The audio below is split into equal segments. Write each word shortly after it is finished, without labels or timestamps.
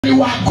ni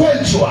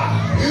wagonjwa.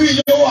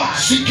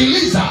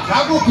 Sikiliza,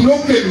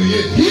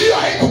 hiyo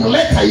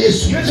haikumleta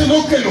Yesu.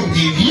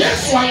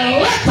 Yesu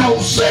alileta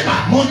uzima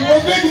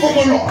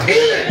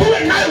ili tuwe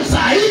nayo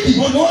zaidi,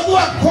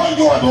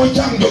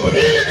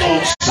 ili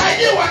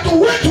tusaidie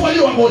watu wetu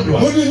walio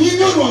wagonjwa,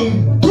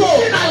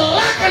 jina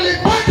lake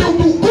lipate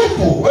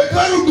utukufu.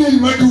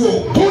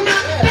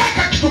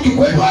 Tunataka kitu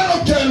kikubwa,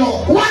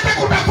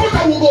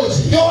 watakutafuta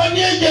uongozi.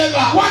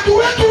 Watu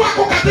wetu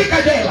wako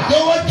katika jela,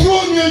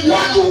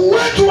 watu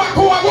wetu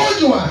wako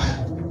wagonjwa,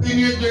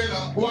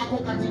 wako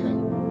katika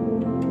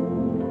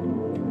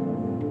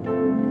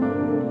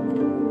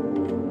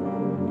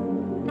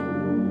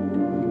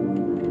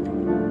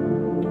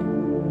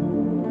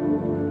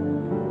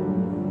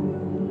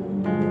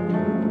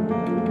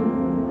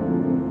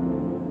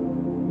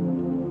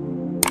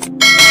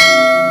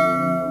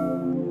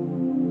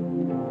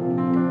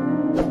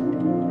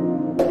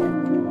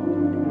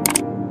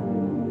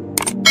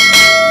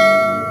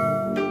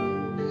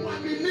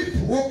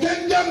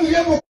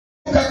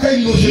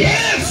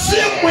Yesu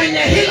mwenye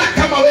hila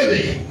kama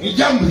wewe.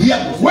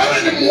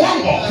 Wewe ni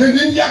muongo.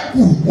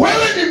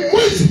 Wewe ni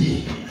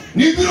mwizi.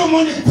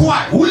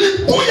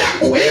 Ulikuja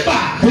kuiba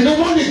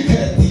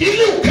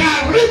ili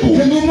ukaharibu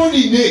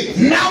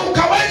na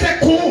ukaweze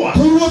kuua.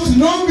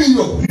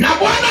 Na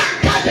Bwana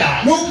akaja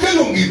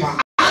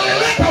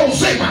alileta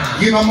uzima,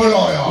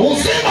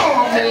 uzima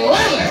wa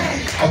milele.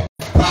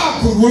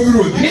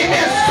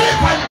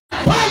 Nimesifa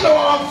Mfalme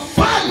wa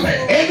wafalme,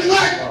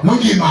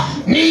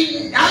 ni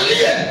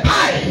aliye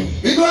hai.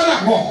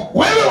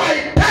 Wewe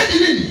wahitaji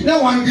nini?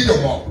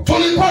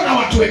 Tulikuwa na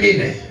watu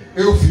wengine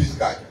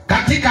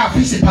katika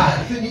afisi pale.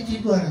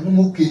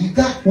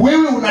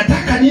 Wewe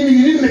unataka nini?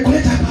 Nini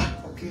nimekuleta hapa?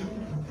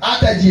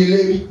 Hata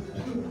jielewi.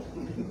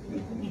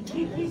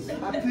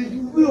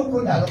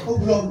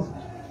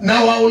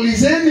 Na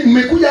waulizeni,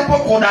 mmekuja hapa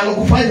kodalo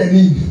kufanya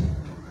nini?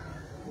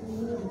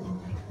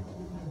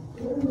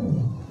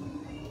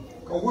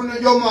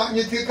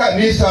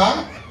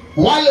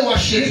 Wale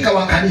washirika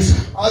wa kanisa,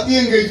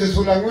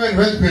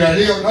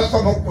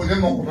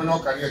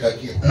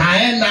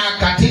 naenda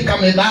katika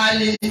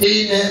Methali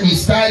 4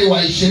 mstari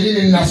wa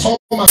 20,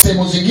 ninasoma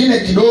sehemu zingine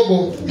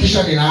kidogo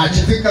kisha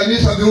ninaacha.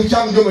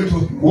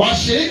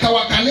 Washirika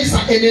wa kanisa,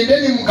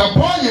 enendeni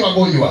mkaponye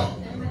wagonjwa.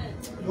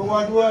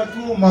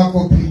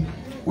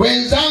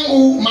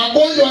 Wenzangu,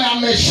 magonjwa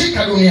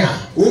yameshika dunia.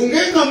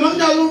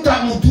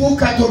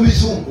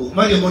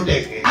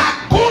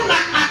 Hakuna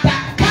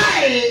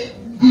atakaye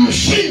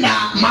mshinda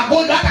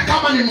magonjwa, hata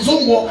kama ni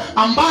mzungu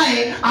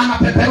ambaye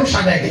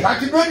anapeperusha ndege.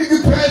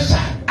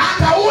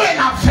 Hata uwe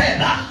na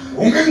fedha,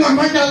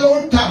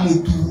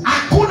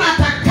 hakuna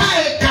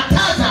atakaye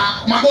kataza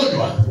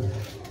magonjwa.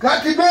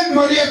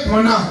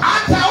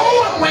 Hata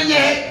uwe mwenye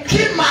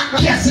hekima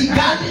kiasi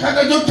gani,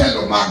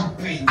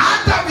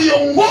 hata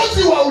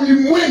viongozi wa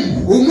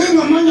ulimwengu,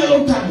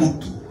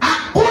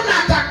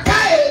 hakuna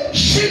atakaye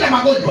shinda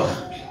magonjwa.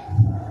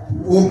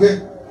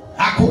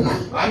 Hakuna.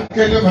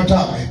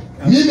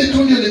 Mimi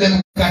tu ndio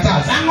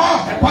nimemkataza.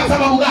 Kwa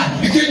sababu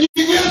gani?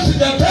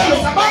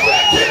 Kwa sababu ya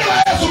jina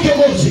la Yesu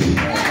kiongozi.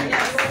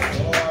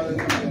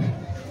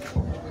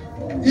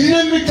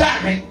 Ile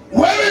mitane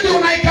wewe ndio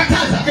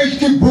unaikataza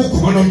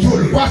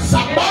kwa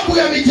sababu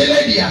ya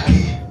mijeledi yake.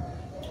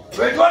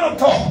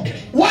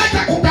 Wacha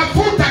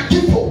kutafuta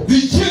kifo.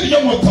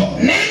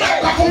 Nenda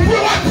ukafufue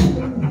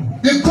watu.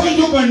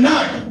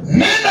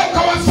 Nenda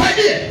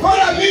ukawasaidie.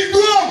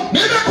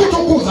 Nenda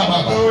kutukuza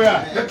Baba.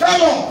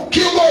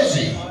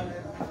 Kiongozi,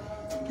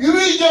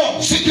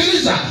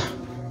 sikiliza.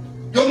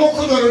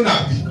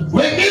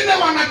 Wengine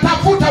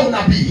wanatafuta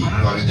unabii.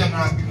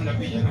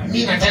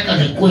 Mimi nataka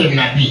nikue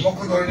nabii.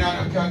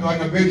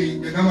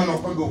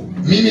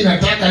 Mimi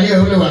nataka niwe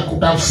yule wa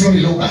kutafsiri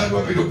lugha.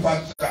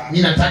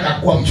 Mimi nataka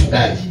kuwa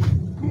mchungaji.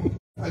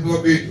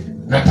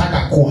 Nataka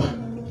kuwa.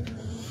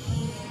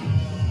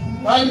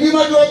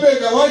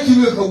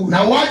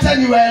 Na wacha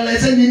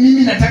niwaelezeni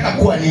mimi nataka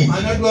kuwa nini.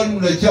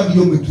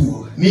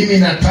 Mimi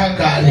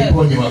nataka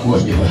niponye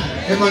wagonjwa.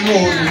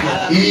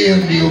 Hiyo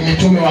ndio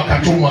mitume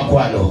wakatumwa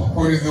kwalo.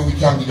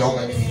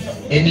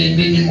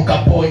 Endeni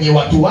mkaponye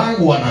watu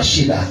wangu wana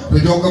shida.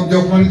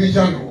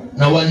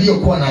 Na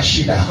waliokuwa na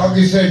shida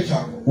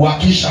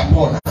wakisha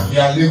pona,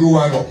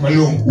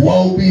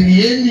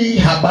 wahubirieni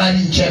habari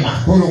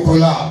njema.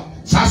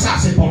 Sasa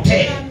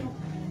asipotee.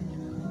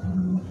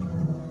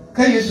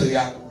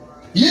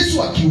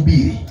 Yesu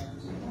akihubiri,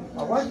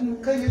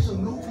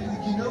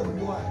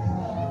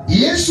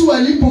 Yesu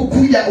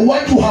alipokuja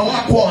watu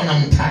hawakuwa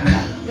wanamtaka.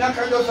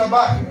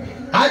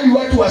 Hadi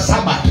watu wa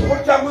Sabato.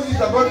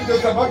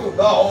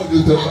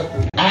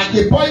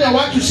 Akiponya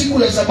watu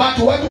siku ya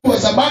Sabato, watu wa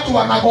Sabato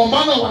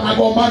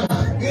wanagombana.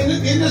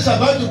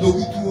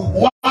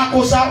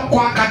 Wako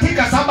kwa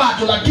katika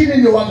Sabato lakini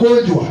ni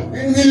wagonjwa.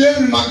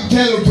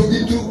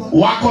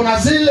 Wako na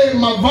zile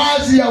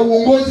mavazi ya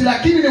uongozi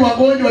lakini ni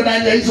wagonjwa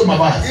ndani ya hizo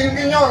mavazi.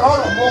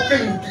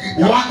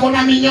 Wako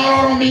na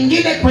minyororo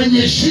mingine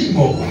kwenye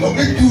shingo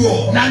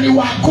na ni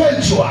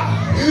wagonjwa.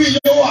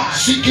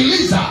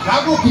 Sikiliza.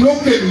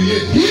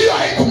 Hiyo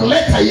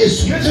haikumleta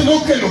Yesu.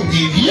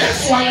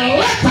 Yesu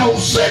alileta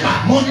uzima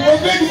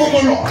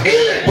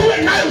ili tuwe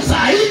nayo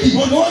zaidi,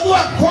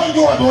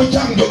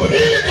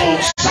 ili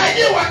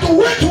tusaidie watu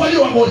wetu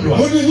walio wagonjwa,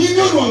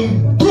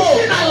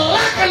 jina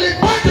lake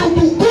lipate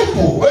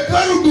utukufu.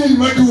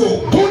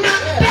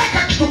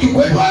 Tunataka kitu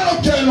kikubwa,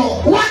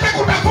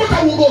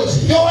 watakutafuta uongozi.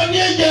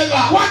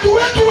 Watu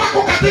wetu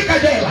wako katika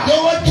jela,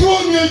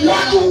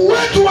 watu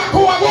wetu wako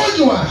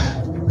wagonjwa,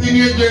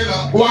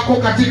 wako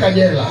katika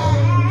jela.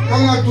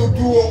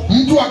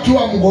 Mtu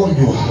akiwa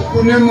mgonjwa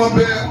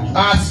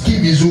asikii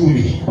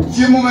vizuri,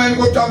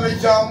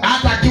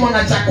 hata akiwa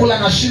na chakula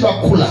na shida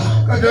kula,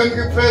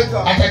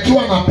 hata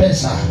akiwa na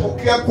pesa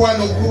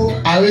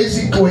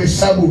hawezi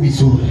kuhesabu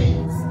vizuri,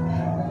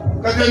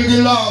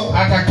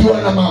 hata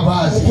akiwa na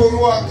mavazi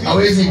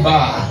hawezi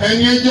vaa,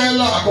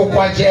 ako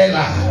kwa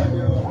jela.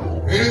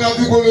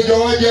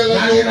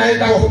 Nani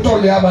naenda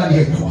kutolea habari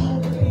yetu?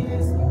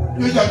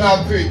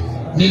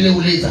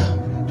 Niliuliza,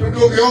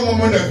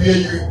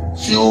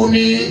 si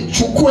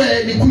unichukue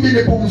nikuje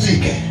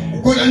nipumzike?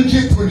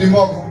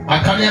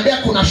 Akaniambia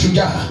kuna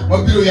shujaa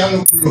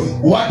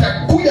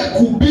watakuja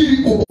kuhubiri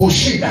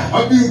kukushinda,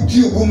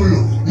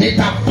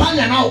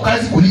 nitafanya nao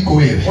kazi kuliko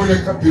wewe,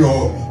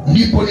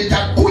 ndipo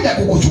nitakuja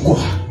kukuchukua.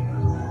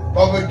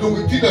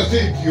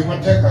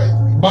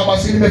 Baba,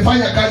 si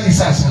nimefanya kazi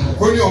sasa?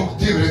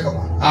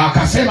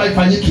 Akasema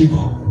ifanyike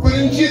hivyo.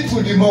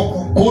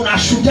 Kuna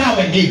shujaa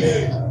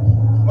wengine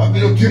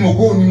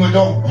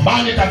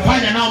bali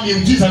nitafanya nao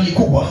miujiza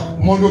mikubwa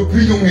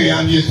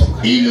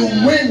ili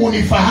ulimwengu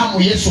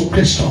nifahamu Yesu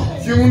Kristo.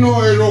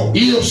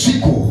 Hiyo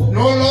siku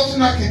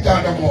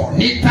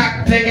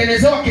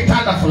nitatengenezewa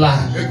kitanda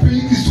fulani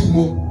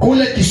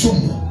kule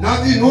Kisumu.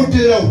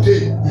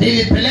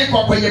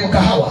 Nilipelekwa kwenye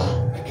mkahawa.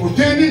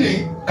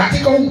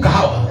 Katika huu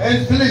mkahawa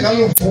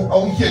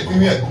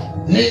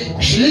ni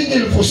shilingi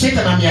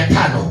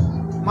 6,500.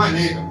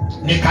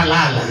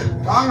 Nikalala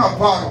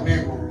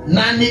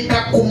na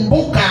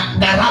nikakumbuka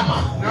gharama.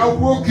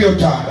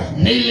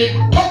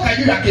 Nilitoka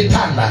juu ya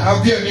kitanda,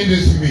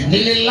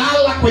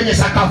 nililala kwenye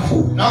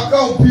sakafu,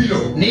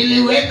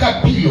 niliweka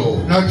pilo,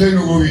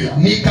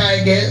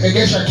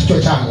 nikaegesha kichwa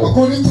changu.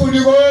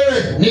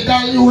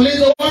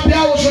 Nikauliza, wapi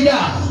hao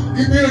shujaa?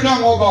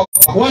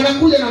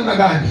 Wanakuja namna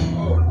gani?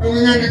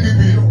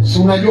 Si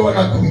unajua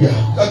wanakuja.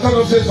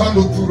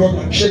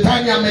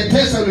 Shetani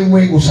ametesa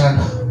ulimwengu sana.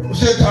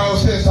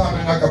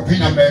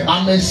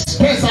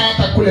 Amespesa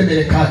hata kule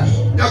Marekani,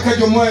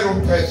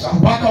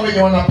 mpaka wenye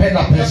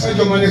wanapenda pesa,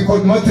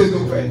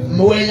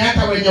 wenye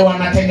hata wenye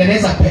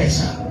wanatengeneza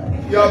pesa.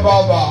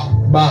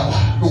 Baba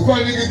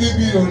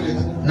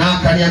na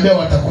akaniambia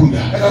watakuja,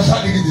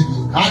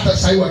 hata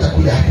sasa hivi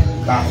watakuja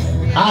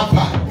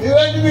hapa.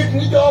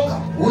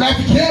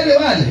 Unafikiria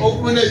wale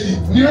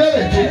ni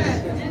wewe tu,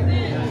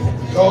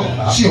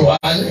 sio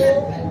wale.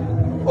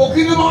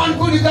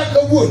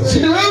 Si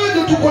ni wewe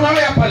ndio tuko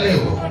nawe hapa leo,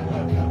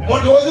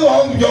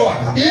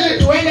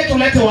 ili tuende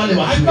tulete wale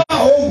watu.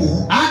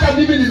 Hata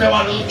mimi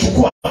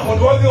nimewachukua,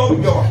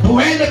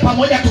 tuende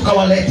pamoja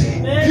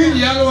tukawalete.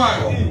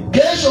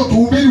 Kesho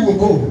tuhubiri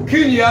wokovu,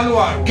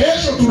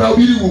 kesho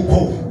tunahubiri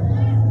wokovu,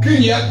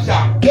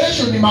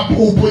 kesho ni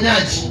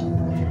uponyaji.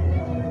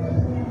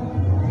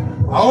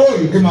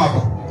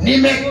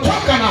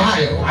 Nimetoka na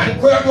hayo.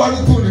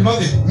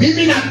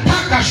 Mimi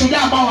nataka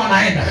shujaa ambao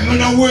wanaenda.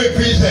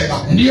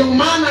 Ndio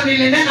maana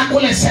nilinena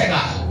kule Sega.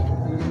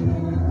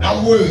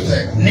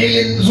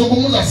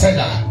 Nilizungumza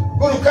Sega.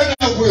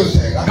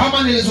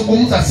 Kama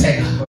nilizungumza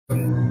Sega,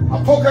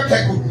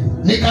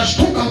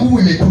 nikashtuka nguvu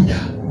imekuja.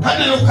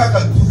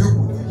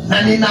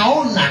 Na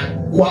ninaona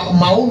kwa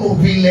maono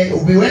vile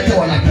viwete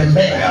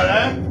wanatembea,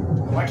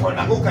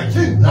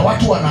 na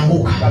watu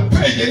wanaanguka.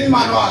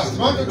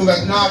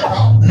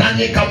 Na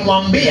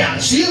nikamwambia,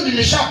 sio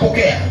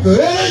nilishapokea.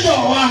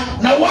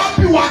 Na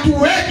wapi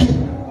watu wetu?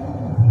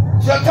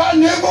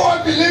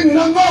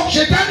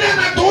 Shetani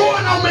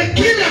anatuua na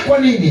umekimya kwa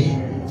nini?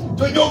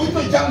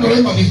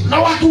 Na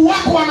watu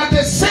wako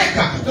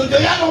wanateseka,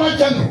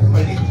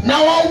 na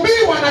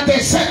wahubiri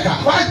wanateseka,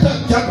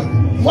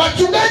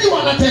 wachungaji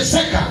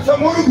wanateseka,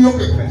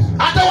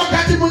 hata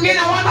wakati mwingine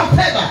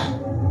hawana fedha.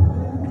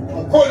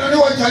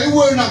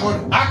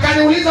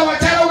 Akaniuliza,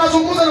 Wachara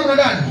unazungumza namna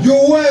gani?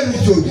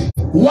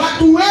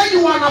 Watu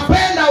wengi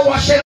wanapenda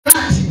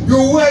uasherati,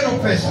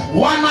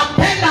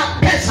 wanapenda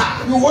pesa,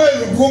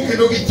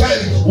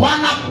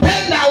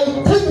 wanapenda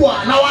ukubwa,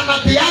 na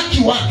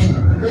wanadhihaki watu.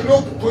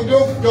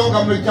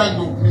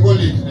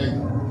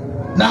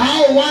 Na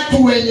hao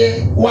watu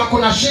wenye wako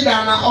na shida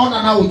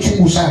anaona na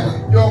uchungu sana.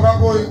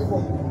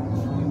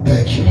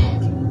 Thank you.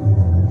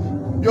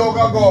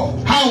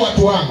 Hao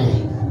watu wangu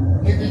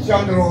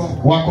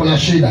wako na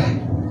shida.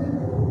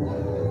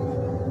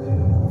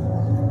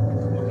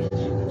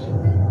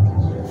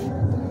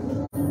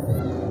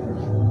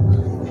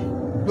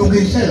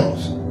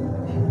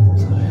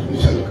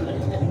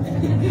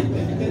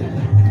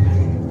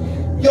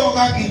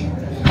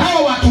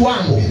 Hao watu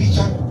wangu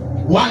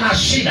wana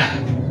shida.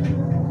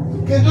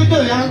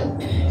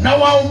 na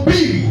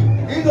wahubiri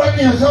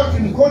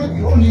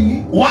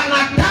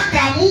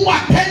wanataka Mungu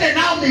atende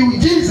nao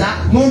miujiza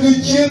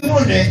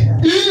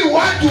ili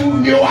watu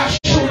ndio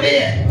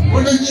washuhudie,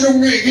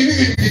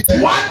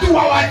 watu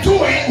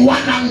wawajue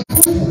wana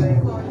nguvu.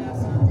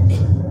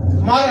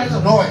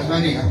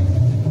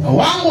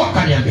 Wangu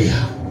wakaniambia,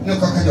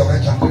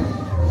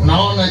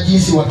 naona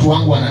jinsi watu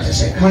wangu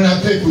wanateseka,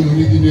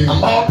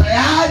 ambao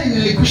tayari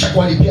nilikwisha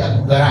kuwalipia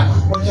gharama.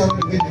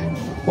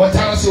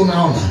 Wachara, si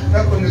unaona?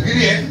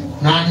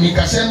 Na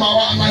nikasema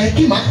wana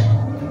hekima.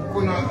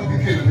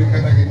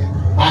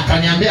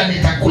 Akaniambia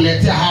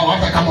nitakuletea hao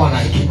hata kama wana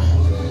hekima.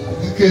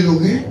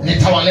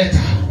 Nitawaleta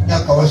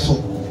mpaka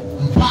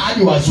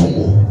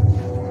wazungu.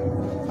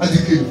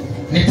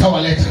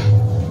 Nitawaleta.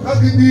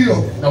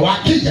 Na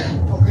wakija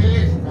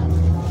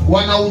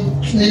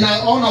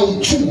ninaona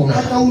uchungu na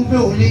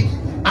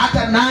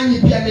hata nanyi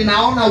pia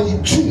ninaona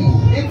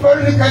uchungu.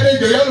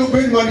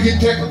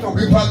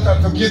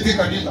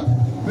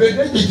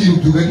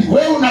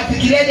 Wewe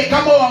unafikiriaje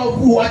kama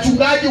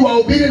wachungaji,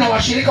 wahubiri na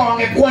washirika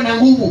wangekuwa na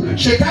nguvu,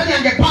 shetani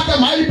angepata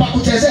mahali pa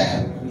kuchezea?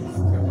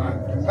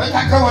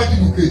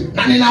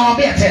 Na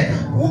ninawaambia tena,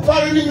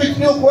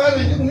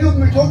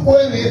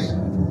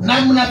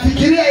 na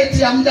mnafikiria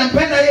eti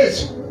hamjampenda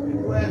Yesu?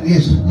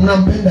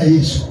 Mnampenda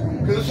Yesu.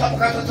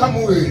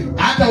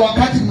 Hata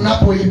wakati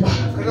mnapoimba,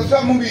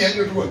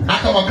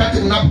 hata wakati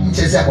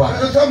mnapomchezea Bwana,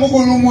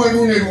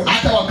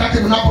 hata wakati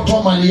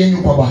mnapotoa mali yenu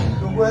kwa Bwana,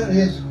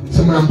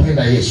 si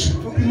mnampenda Yesu?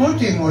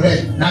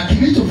 Na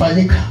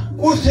kilichofanyika,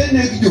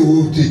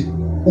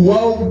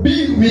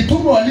 wahubiri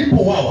mitume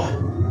walipouawa,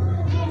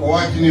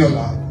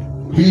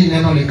 hii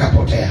neno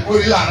likapotea.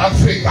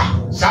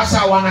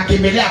 Sasa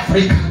wanakimbilia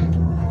Afrika.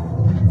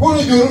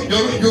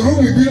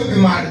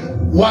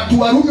 Watu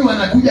wa Rumi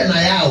wanakuja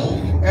na yao.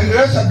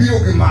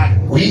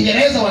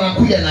 Uingereza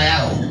wanakuja na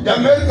yao.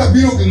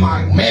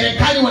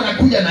 Marekani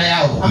wanakuja na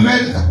yao.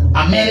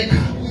 Amerika.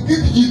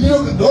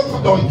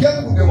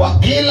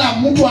 Kila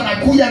mtu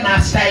anakuja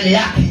na style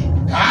yake.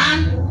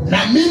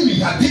 Na mimi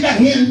katika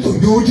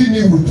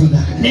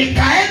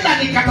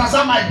nikaenda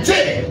nikatazama,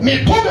 je,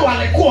 mitume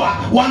walikuwa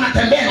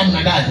wanatembea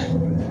namna gani?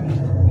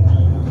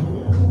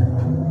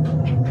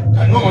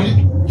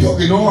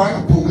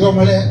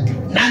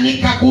 Na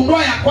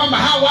nikagundua ya kwamba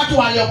hao watu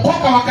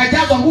waliokoka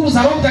wakajazwa nguvu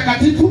za Roho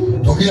Mtakatifu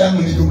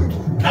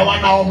na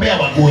wanaombea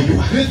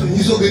wagonjwa.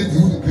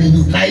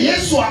 Na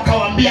Yesu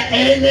akawaambia,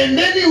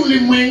 enendeni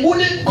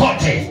ulimwenguni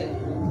kote,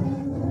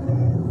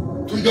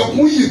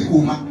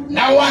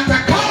 na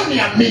watakao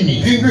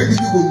niamini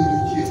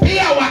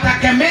pia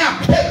watakemea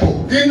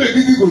pepo,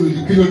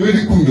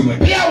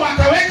 pia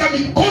wataweka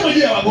mikono juu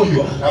ya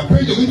wagonjwa.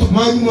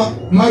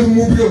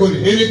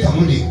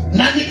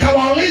 Na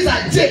nikawauliza,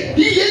 je,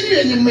 hii yenu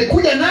yenye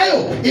mmekuja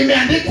nayo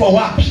imeandikwa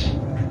wapi?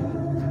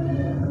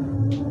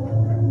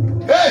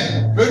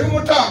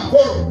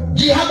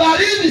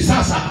 Jihadharini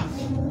sasa.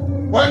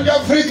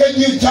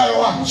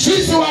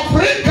 Sisi wa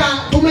Afrika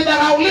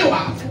tumedharauliwa.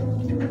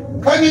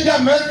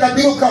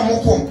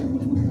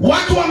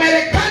 Watu wa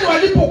Marekani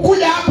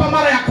walipokuja hapa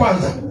mara ya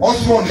kwanza,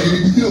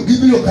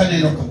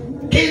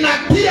 kina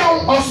pia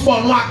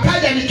Osborne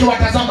wakaja,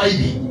 nikiwatazama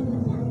hivi,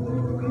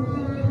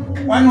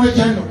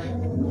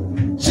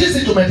 sisi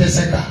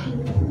tumeteseka.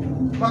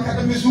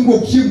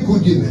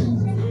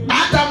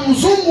 Hata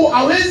mzungu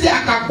hawezi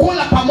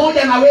akakula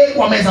pamoja na wewe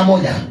kwa meza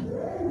moja.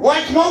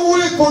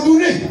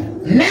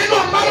 Neno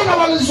ambalo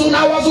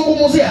na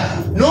wazungumzia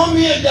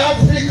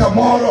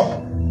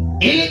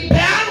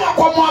ilipeanwa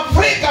kwa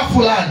Mwafrika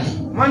fulani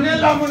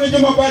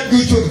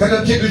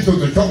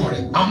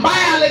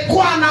ambaye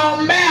alikuwa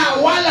anaombea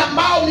wale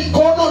ambao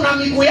mikono na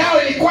miguu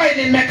yao ilikuwa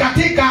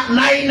imekatika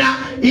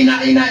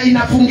na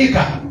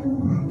inafungika.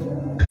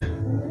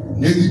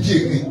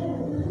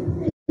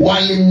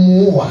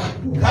 Walimuua.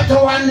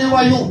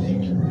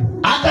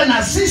 Hata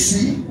na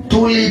sisi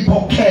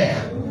tulipokea.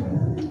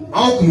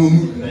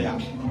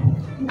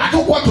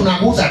 Hatukuwa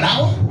tunaguza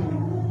dawa.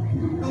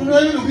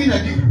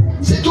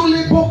 Si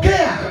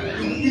tulipokea.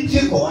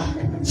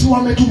 Si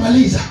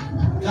wametumaliza.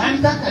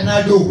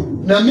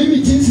 Na mimi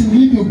jinsi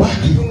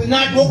nilivyobaki,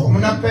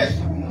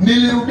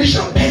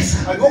 nilirudisha pesa,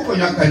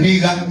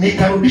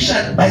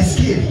 nikarudisha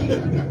baiskeli.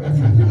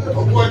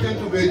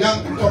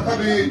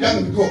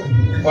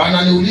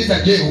 Wananiuliza,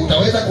 je,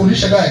 utaweza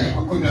kurudisha gari?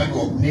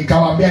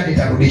 Nikawaambia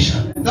nitarudisha.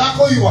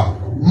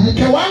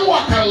 Mke wangu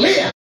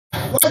akalia,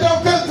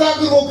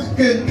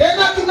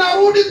 tena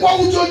tunarudi kwa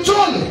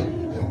uchochole.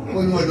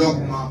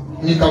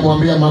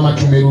 Nikamwambia, mama,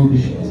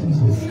 tumerudi.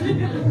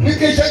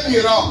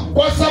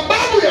 Kwa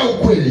sababu ya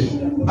ukweli.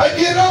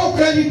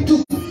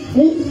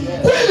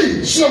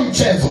 Ukweli sio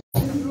mchezo.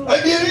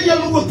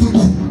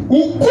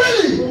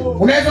 Ukweli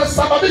unaweza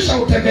sababisha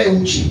utembee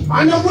uchi.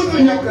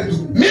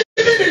 Mimi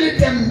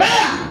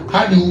nilitembea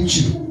hadi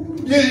uchi.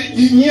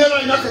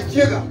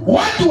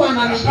 Watu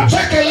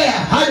wananichekelea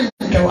hadi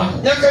mke wangu,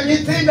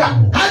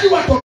 hadi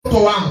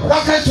watoto wangu.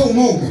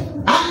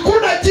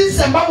 Hakuna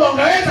jinsi ambavyo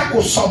wangeweza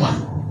kusoma.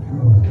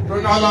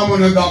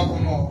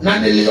 Na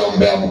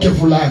niliombea mke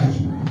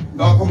fulani,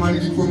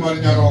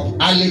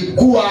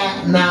 alikuwa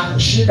na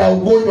shida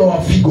ugonjwa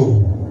wa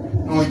figo.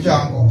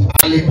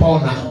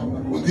 Alipona.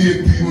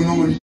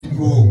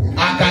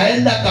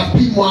 Akaenda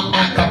kapimwa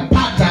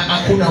akapata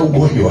hakuna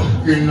ugonjwa.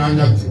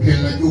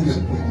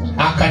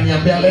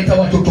 Akaniambia leta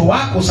watoto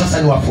wako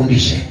sasa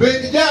niwafundishe.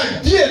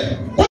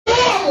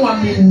 Kuwa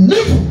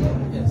mwaminifu.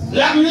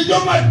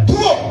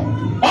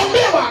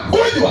 Ombea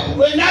wagonjwa.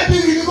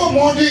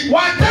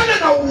 Waachane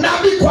na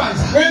unabii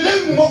kwanza.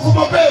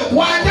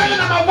 Waachane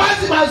na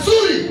mavazi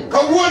mazuri.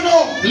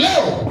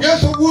 Leo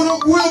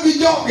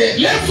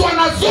Yesu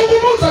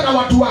anazungumza na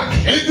watu wake.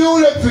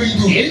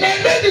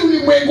 Inendeni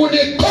ulimwenguni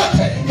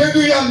kote.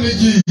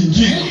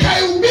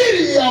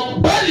 Mkaihubiri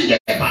habari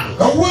njema.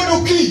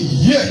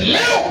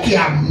 Leo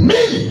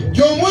kiamini.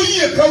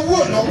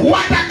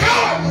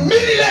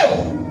 Watakaoamini leo.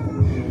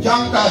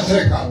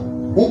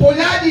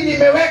 Uponyaji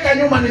nimeweka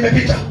nyuma,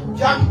 nimepita.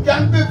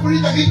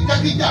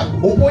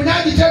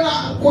 Uponyaji tena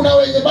kuna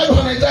wenye bado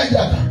wanahitaji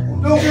hapa.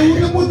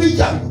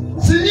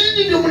 Si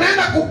nyinyi ndio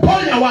mnaenda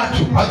kuponya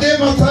watu.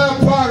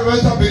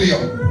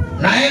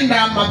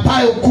 Naenda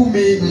Mathayo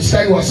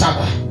 10:7.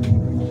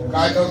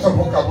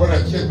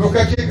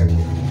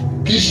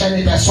 Kisha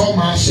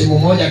nitasoma simu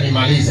moja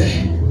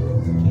nimalize.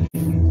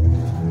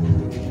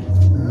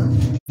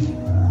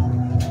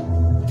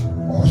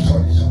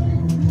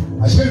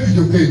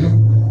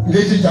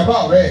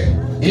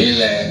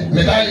 Ile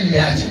medali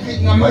nimeacha.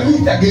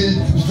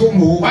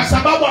 Kwa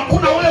sababu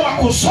hakuna ule wa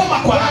kusoma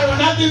kwa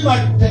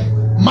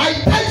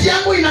mahitaji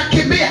yangu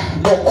inakimbia.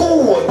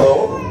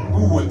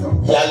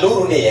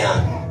 Yalo ni ya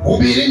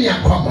Hubirini ya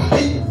kwamba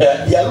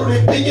Yalo ni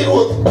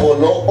pingiruoth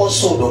polo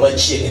osudo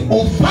machiegni.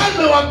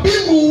 Ufalme wa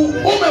mbingu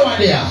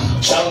umewadia.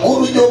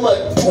 Changuru joma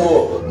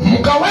tuo,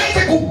 mkaweze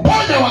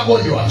kuponya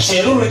wagonjwa.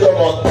 cheruru joma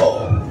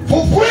otho,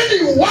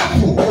 fufueni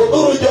wafu.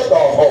 odhuru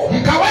jodhoho,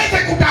 mkaweze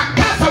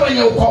kutakasa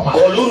wenye ukoma.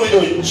 oluru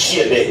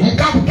jochiende,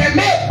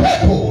 mkamkemee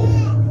pepo.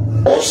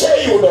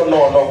 oseyudo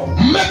nono,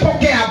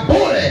 mmepokea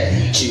bure.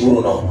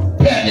 chiuru nono.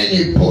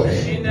 Peaneni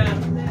bure.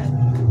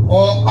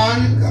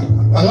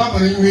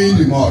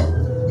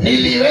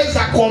 Niliweza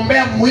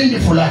kuombea mwindi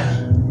fulani.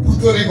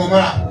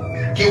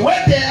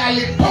 Kiwete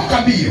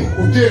alitoka mbio.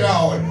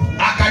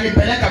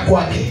 Akanipeleka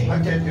kwake.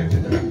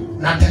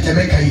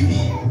 Natetemeka hivi.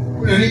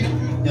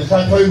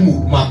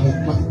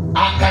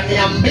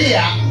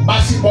 Akaniambia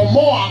basi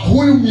bomoa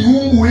huyu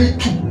miungu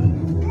wetu.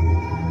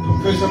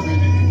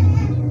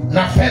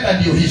 Na fedha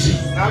ndio hizi.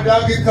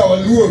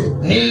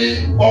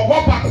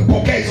 Niliogopa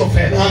kupokea hizo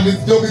fedha.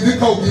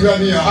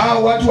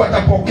 Watu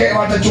watapokea,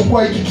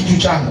 watachukua hiki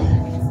kitu changu.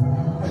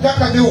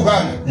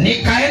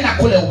 Nikaenda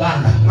kule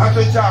Uganda.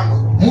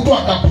 Mtu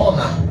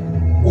akapona.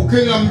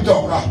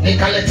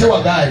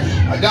 Nikaletewa gari.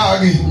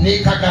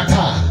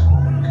 Nikakataa.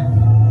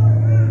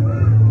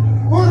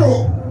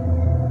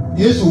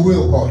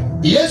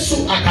 Yesu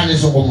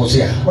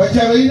akanizungumzia.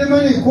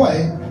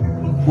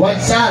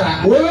 Wachara,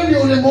 wewe ndio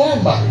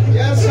ulimuomba?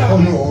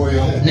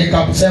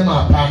 Nikamsema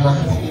hapana.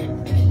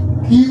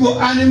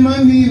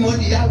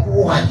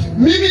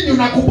 Mimi ndio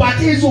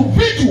nakupatia hizo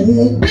vitu,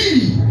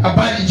 uhubiri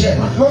habari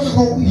njema.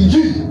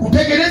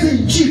 Utengeneze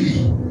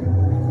injili.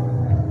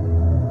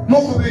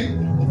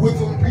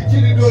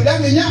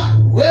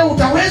 Wewe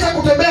utaweza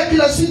kutembea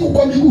kila siku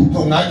kwa miguu.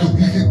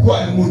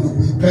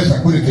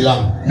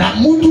 Na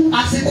mtu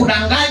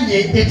asikudanganye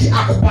eti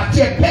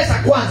akupatie pesa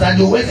kwanza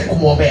ndio uweze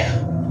kumuombea.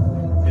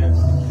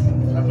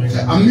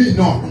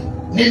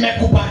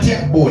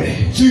 Nimekupatia bure.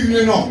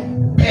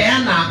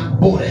 Peana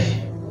bure.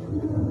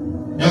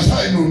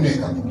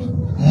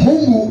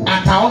 Mungu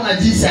ataona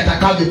jinsi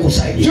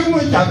atakavyokusaidia.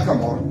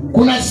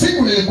 Kuna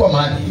siku nilikuwa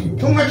mahali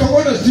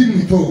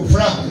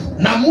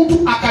na mtu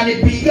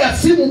akanipigia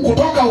simu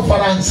kutoka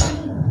Ufaransa.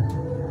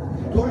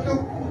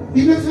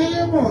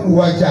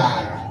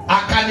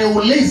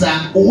 Akaniuliza,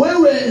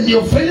 wewe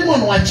ndio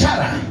Philemon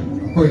Wachara?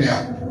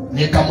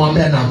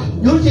 Nikamwambia naam.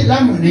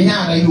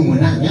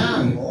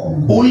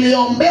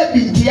 Uliombea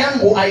binti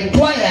yangu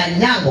aitwaye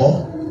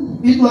Anyango.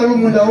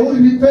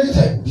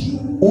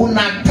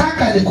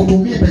 Unataka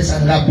nikutumie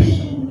pesa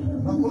ngapi?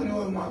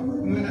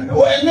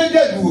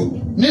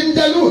 Ni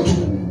Mjaluo tu.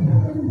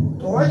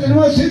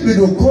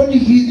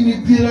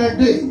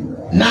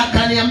 Na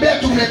akaniambia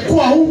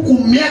tumekuwa huku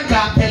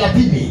miaka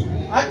 30.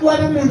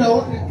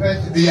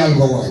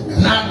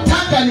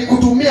 Nataka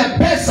nikutumia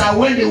pesa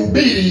uende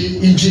ubiri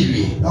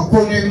injili.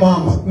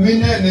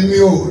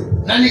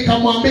 Na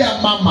nikamwambia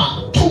mama,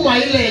 tuma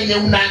ile yenye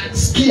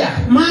unasikia.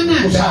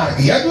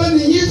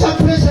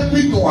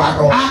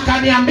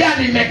 Akaniambia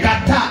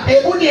nimekataa.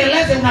 Hebu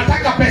nieleze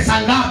unataka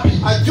pesa ngapi?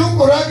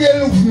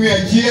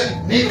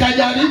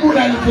 Nikajaribu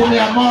na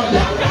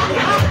 1,100.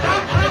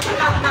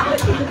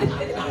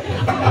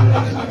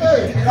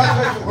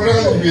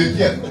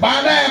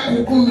 Baada ya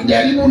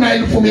kujaribu na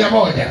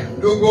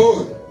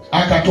 1,100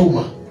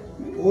 akatuma.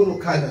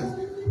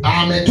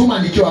 Ametuma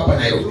nikiwa hapa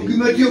Nairobi.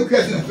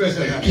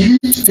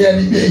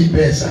 Kilichoharibia hii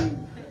pesa.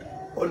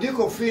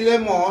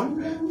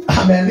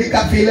 Ameandika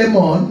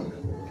Philemon.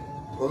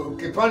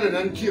 Kipande na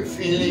nchi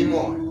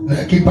Philemon. Na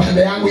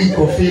kipande yangu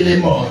iko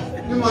Philemon.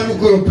 Ni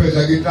manukuru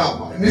pesa kitama.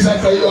 Ni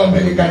sasa hiyo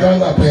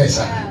wamenikataza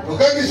pesa.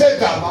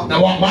 Ukakisetama. Na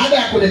baada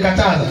ya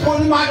kunikataza,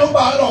 Kuni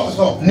manuba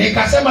loso.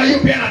 nikasema hiyo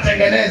pia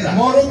natengeneza.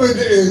 Moro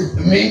bede.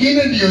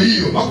 Mingine ndio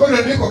hiyo.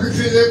 Makona niko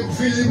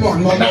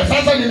Philemon. Na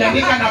sasa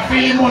ninaandika na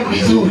Philemon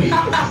vizuri.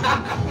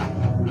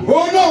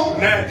 Ono.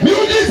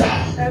 Miujiza.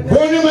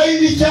 Ono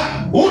maidisha.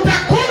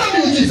 Utakula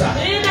miujiza.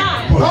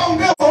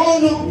 Haunge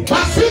ono.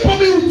 Pasipo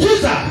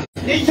miujiza.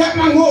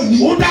 Nichama ngoni.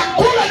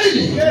 Utakula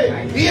nini?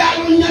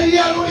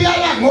 Yalo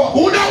yalango.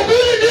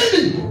 Unahubiri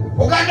nini?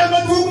 Ukanda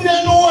madumu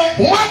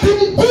nenoe. Watu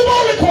mkubwa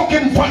walikuwa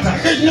wakimfuata.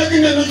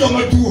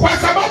 Kwa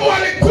sababu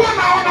walikuwa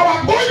naona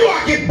wagonjwa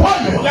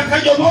wakiponywa.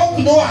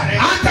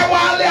 Hata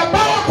wale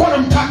ambao wako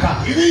wanamtaka.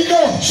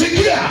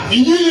 Sikia.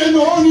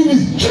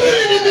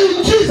 Injili ni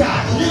miujiza.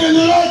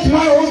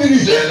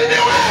 Injili ni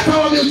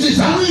wema wa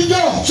miujiza.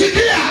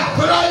 Sikia.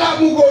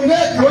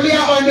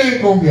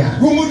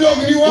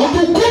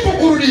 Utukufu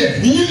kurudie.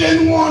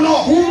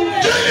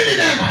 Injili ni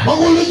neema.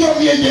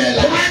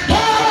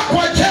 Umetoa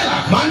kwa jela.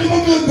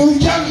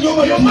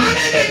 Ndio maana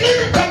nini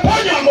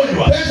mkaponya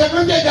wagonjwa.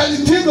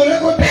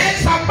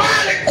 Pesa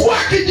mbali kuwa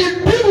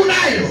kijibibu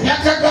nayo.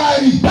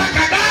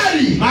 Paka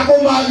gari.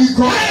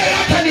 Haya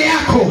yote ni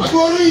yako.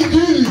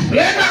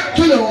 Lena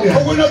tule ongea.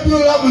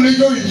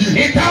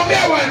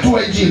 Nitaongea watu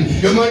wa injili.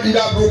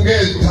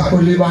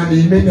 Ulibani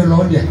imene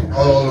lodia.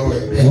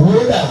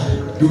 Woda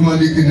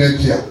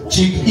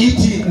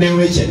chikiti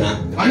newechena.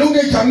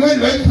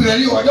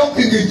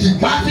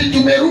 Basi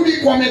tumerudi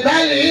kwa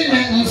methali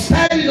ile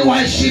mstari wa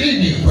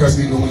 20.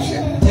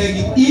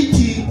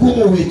 Iti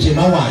kumo weche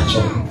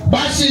mawacho.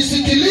 Basi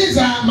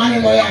sikiliza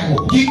maneno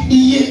yangu.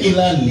 Iye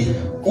ilali.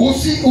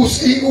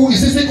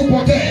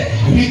 Usisikupotee.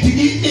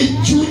 Mitigi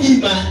ichuni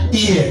ma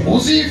iye.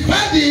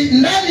 Usihifadhi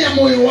ndani ya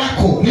moyo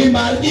wako. Ni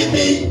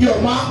margimi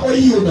yoma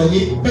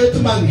oyudogi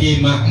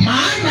betmangima.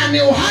 Maana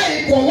ni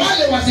uhai kwa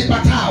wale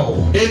wasipatao.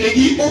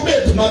 Enegi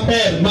ubet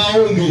maber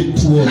maonge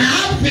tuo. Na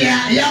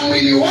afya ya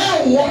mwili wao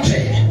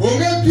wote.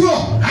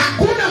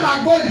 Hakuna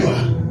magonjwa.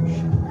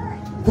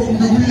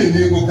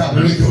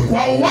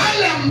 Kwa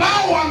wale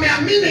ambao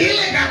wameamini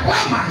ile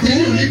gharama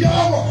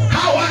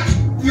hao watu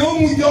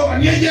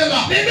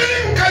nendeni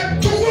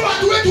mkachukua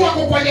watu wetu wako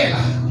kwa jela.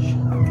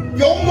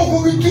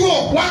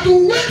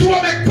 Watu wetu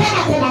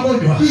wamepona kwa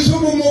magonjwa.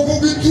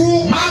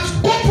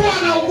 Maaskofu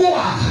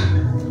wanaugua.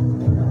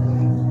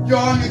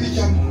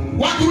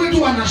 Watu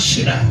wetu wana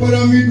shida.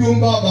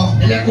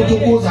 Ile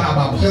kutukuza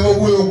baba.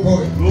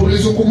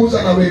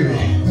 Ulizungumza na wewe.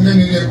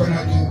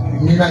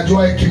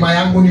 Ninajua hekima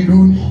yangu ni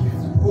duni.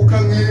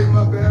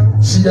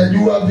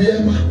 Sijajua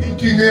vyema.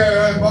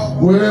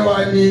 Wewe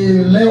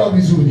wanielewa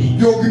vizuri.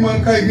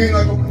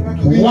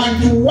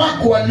 Watu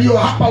wako walio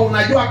hapa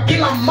unajua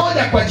kila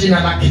mmoja kwa jina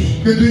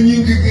lake.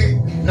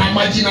 Na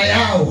majina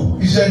yao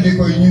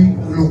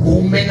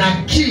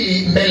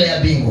umenakili mbele ya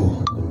bingu.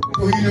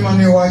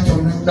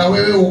 Na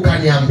wewe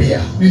ukaniambia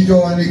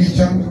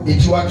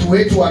iti watu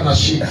wetu wana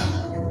shida.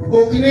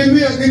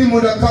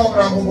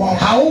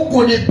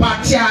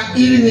 Haukunipatia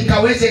ili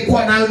nikaweze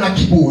kuwa nayo na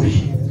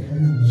kiburi.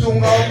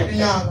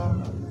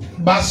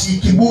 Basi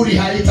kiburi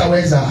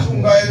haitaweza.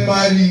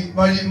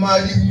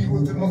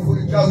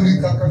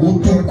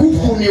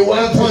 Utukufu ni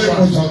wako.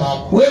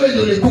 Wewe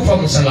ndio ulikufa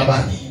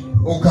msalabani.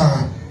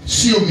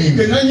 Sio mimi.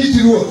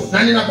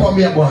 Na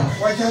ninakuambia Bwana,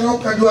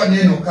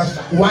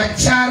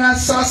 Wachara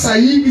sasa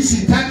hivi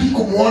sitaki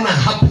kumuona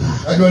hapa.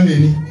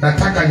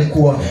 Nataka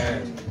nikuone.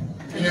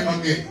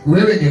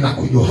 Wewe ndio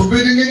nakujua.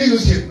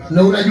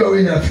 Na unajua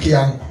wewe ni rafiki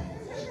yangu.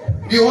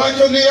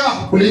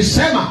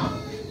 Ulisema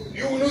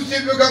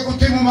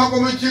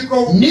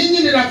ninyi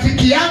ni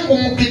rafiki yangu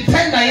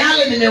mkitenda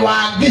yale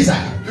nimewaagiza.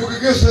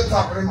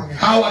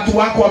 Hawa watu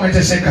wako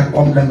wameteseka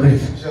kwa muda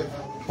mrefu.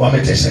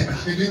 Wameteseka.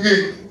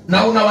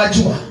 Na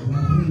unawajua.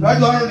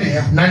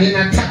 Na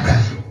ninataka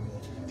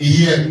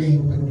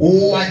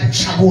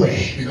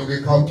uwachague.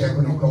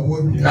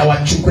 Na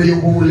wachukue hiyo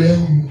nguvu leo.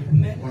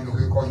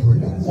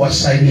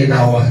 Wasaidie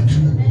na watu.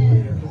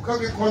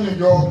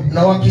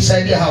 Na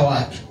wakisaidia hawa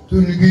watu,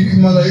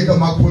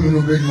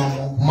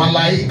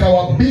 malaika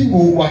wa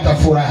mbingu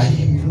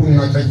watafurahi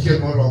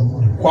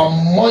kwa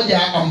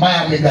mmoja ambaye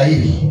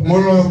amegairi,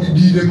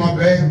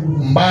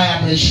 ambaye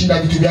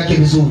ameshinda vitu vyake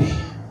vizuri.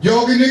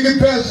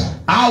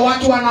 Hao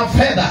watu wana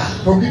fedha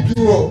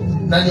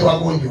na ni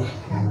wagonjwa.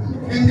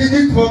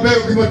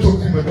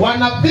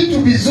 Wana vitu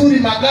vizuri,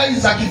 magari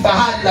za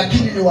kifahari,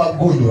 lakini ni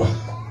wagonjwa.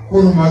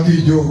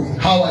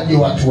 Hawa ni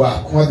watu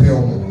wako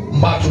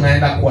ambao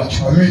tunaenda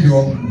kuachwa.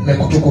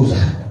 Nimekutukuza.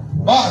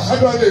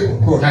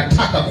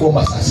 Nataka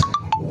kuomba sasa.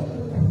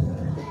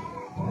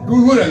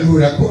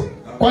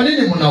 Kwa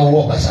nini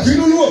mnauoga sasa?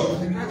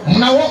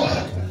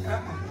 Mnauoga?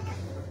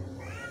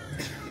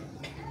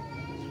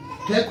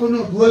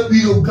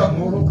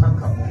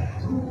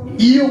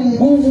 Hiyo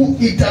nguvu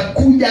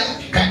itakuja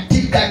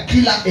katika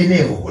kila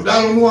eneo.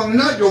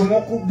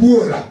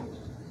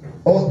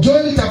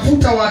 John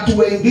tafuta watu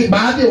wengi,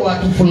 baadhi ya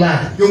watu fulani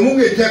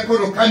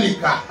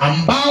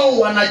ambao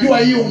wanajua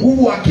hiyo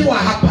nguvu wakiwa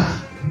hapa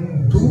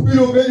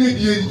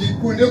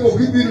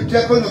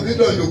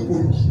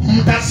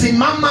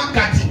Mtasimama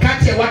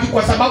katikati ya watu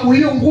kwa sababu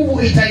hiyo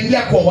nguvu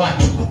itaingia kwa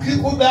watu.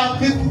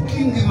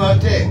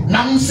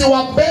 Na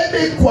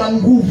msiwabebe kwa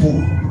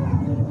nguvu.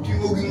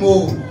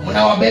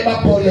 Mnawabeba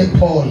pole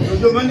pole.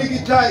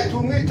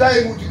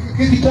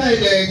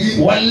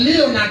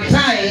 Walio na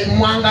tai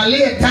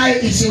muangalie tai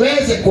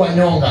isiweze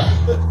kuwanyonga.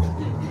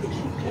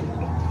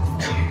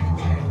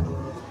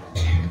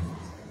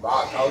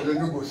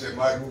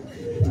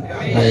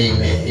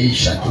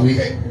 Imeisha tu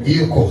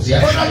hiyo kozi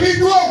yake.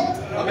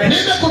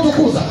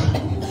 Nimekutukuza.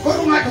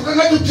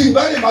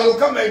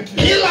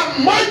 Kila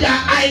mmoja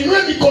ainue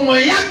mikono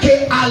yake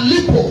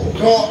alipo.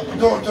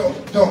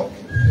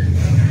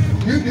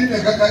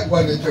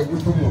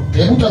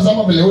 Hebu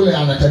tazama vile ule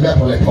anatembea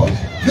pole pole.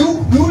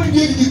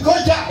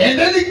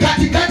 Endeni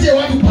katikati ya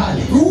watu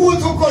pale.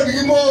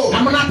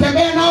 Na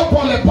mnatembea nao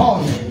pole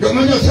pole.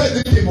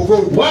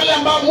 Wale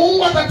ambao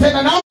Mungu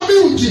atatenda nao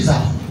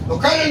miujiza.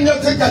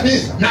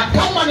 Na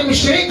kama ni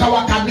mshirika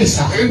wa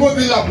kanisa,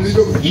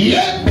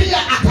 yeye pia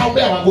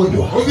ataombea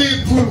wagonjwa.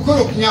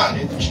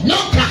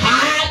 Nyoka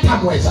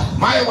hatamweza.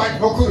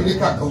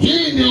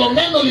 Hii ndilo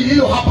neno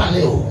lililo hapa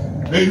leo.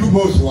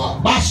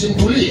 Basi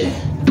mtulie.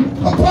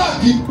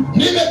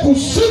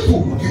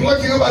 Nimekusifu.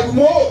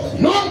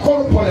 Noa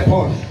mkono pole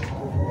pole.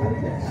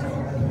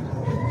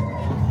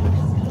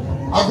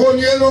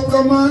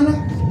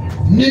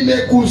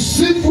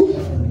 Nimekusifu.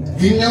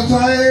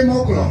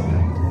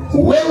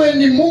 Wewe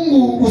ni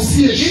Mungu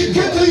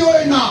usiyeshindwa.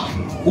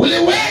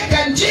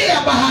 Uliweka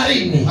njia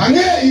baharini.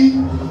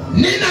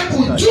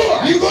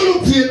 Ninakujua.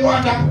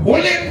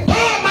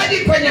 Ulitoa maji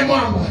kwenye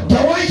mwamba.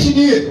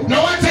 Na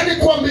wacha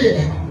nikwambie,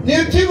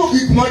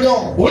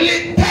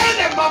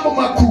 ulitenda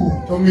mambo makuu.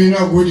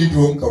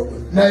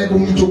 Na hebu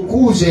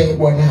mtukuze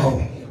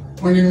Bwanao.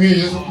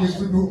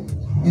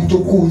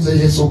 Mtukuze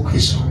Yesu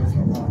Kristo.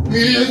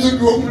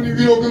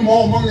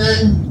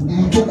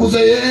 Mtukuze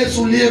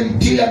Yesu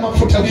uliyemtia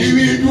mafuta.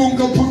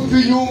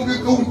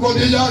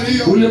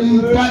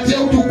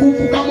 Ulimpatia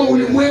utukufu kama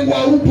ulimwengu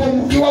haupo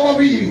mkiwa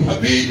wawili.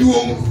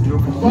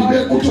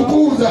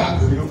 Nimekutukuza.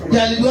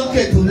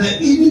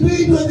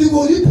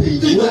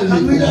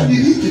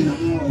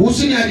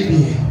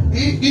 Usiniharibie.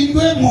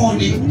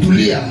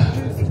 Tulia.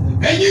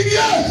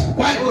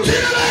 Kwa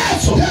jina la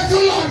Yesu.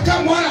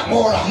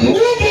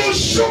 Nguvu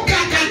shuka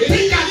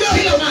katika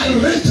kila mahali.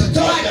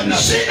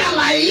 Jina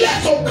la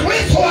Yesu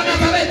Kristo wa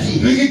Nazareti.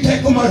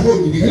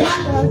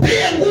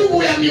 Wapie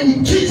nguvu ya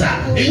miujiza.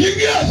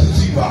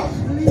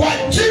 Kwa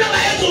jina la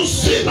Yesu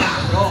Simba.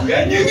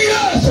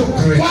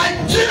 Kwa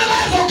jina la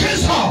Yesu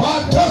Kristo.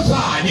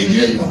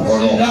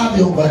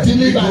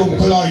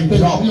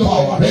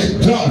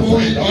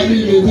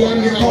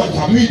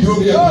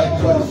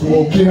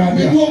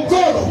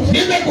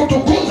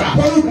 Nimekutukuza.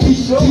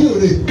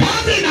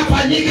 Kazi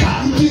inafanyika.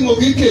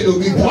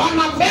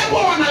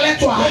 Wanabebwa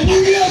wanaletwa.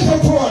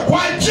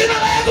 Kwa jina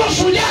la Yesu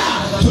shujaa.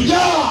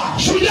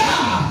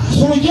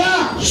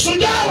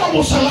 Shujaa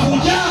wa msalaba.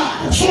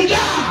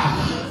 Shujaa.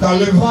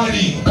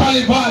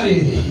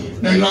 Kalvari.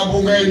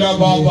 Nenabungenda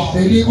baba.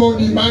 Eligo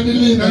ni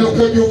mandili na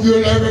lokajogyo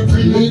lewe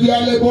pili.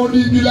 Nijale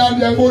bodi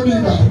gilabia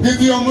bodinga.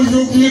 Gidhi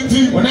amujogi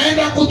yetim.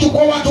 Unaenda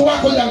kuchukua watu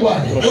wako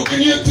jangwani.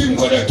 Yokini yetim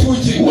kode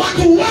tuji.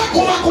 Watu wako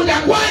wako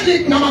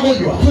jangwani na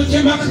magonjwa. Kuche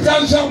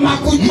makikansa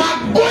makuji.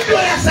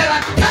 Magonjwa ya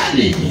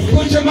saratani.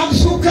 Kuche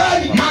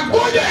makisukari.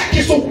 Magonjwa ya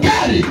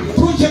kisukari.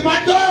 Kuche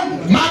madomu.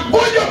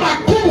 Magonjwa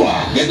makubwa.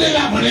 Gidhi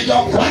la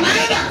mwenejoko.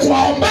 Wanaenda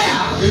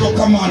kuwaombea. Ilo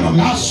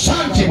kamana.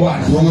 Asante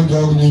Bwana.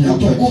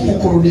 Utukufu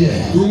kurudie.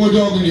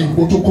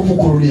 Utukufu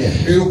kurudie.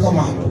 Ilo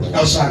kamana.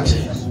 Asante.